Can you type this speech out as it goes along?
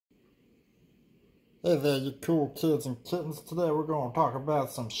Hey there, you cool kids and kittens. Today we're going to talk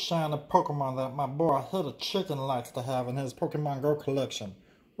about some shiny Pokemon that my boy HitAChicken likes to have in his Pokemon Go collection.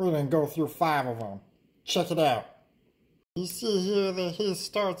 We're going to go through 5 of them. Check it out. You see here that he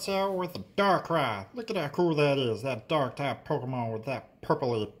starts out with a Darkrai. Look at how cool that is. That dark type Pokemon with that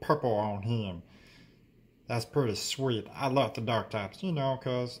purpley purple on him. That's pretty sweet. I love the dark types,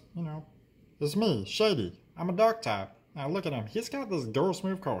 because, it's me, Shady. I'm a dark type. Now look at him. He's got this ghost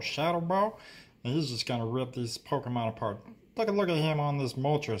move called Shadow Ball. And he's just going to rip these Pokemon apart. Take a look at him on this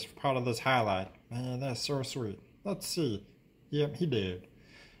Moltres, part of this highlight. Man, that's so sweet. Let's see. Yep, he did.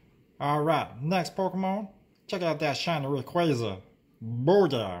 Alright, next Pokemon. Check out that shiny Rayquaza.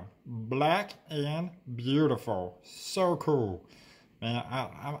 Booyah. Black and beautiful. So cool. Man,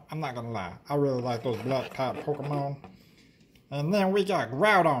 I'm not going to lie. I really like those black type Pokemon. And then we got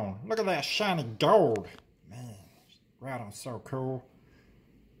Groudon. Look at that shiny gold. Man, Groudon's so cool.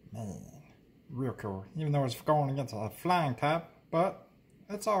 Man. Real cool, even though it's going against a flying type, but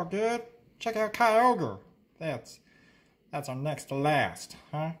it's all good. Check out Kyogre. That's our next to last,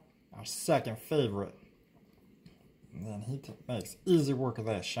 huh? Our second favorite. And then he makes easy work of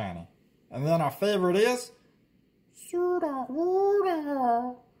that shiny. And then our favorite is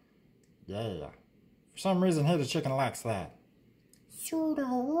Sudowoodo. Yeah. For some reason, HitAChicken likes that.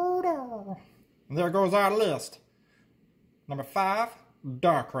 Sudowoodo. And there goes our list. Number 5,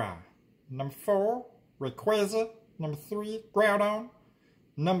 Darkrai. Number 4, Rayquaza. Number 3, Groudon.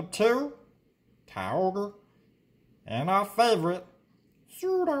 Number 2, Kyogre. And our favorite,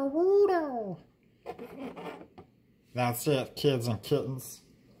 Sudowoodo. That's it, kids and kittens.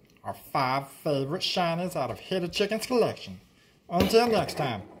 Our 5 favorite shinies out of HitAChicken's collection. Until next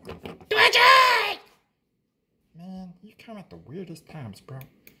time. Man, you come at the weirdest times, bro.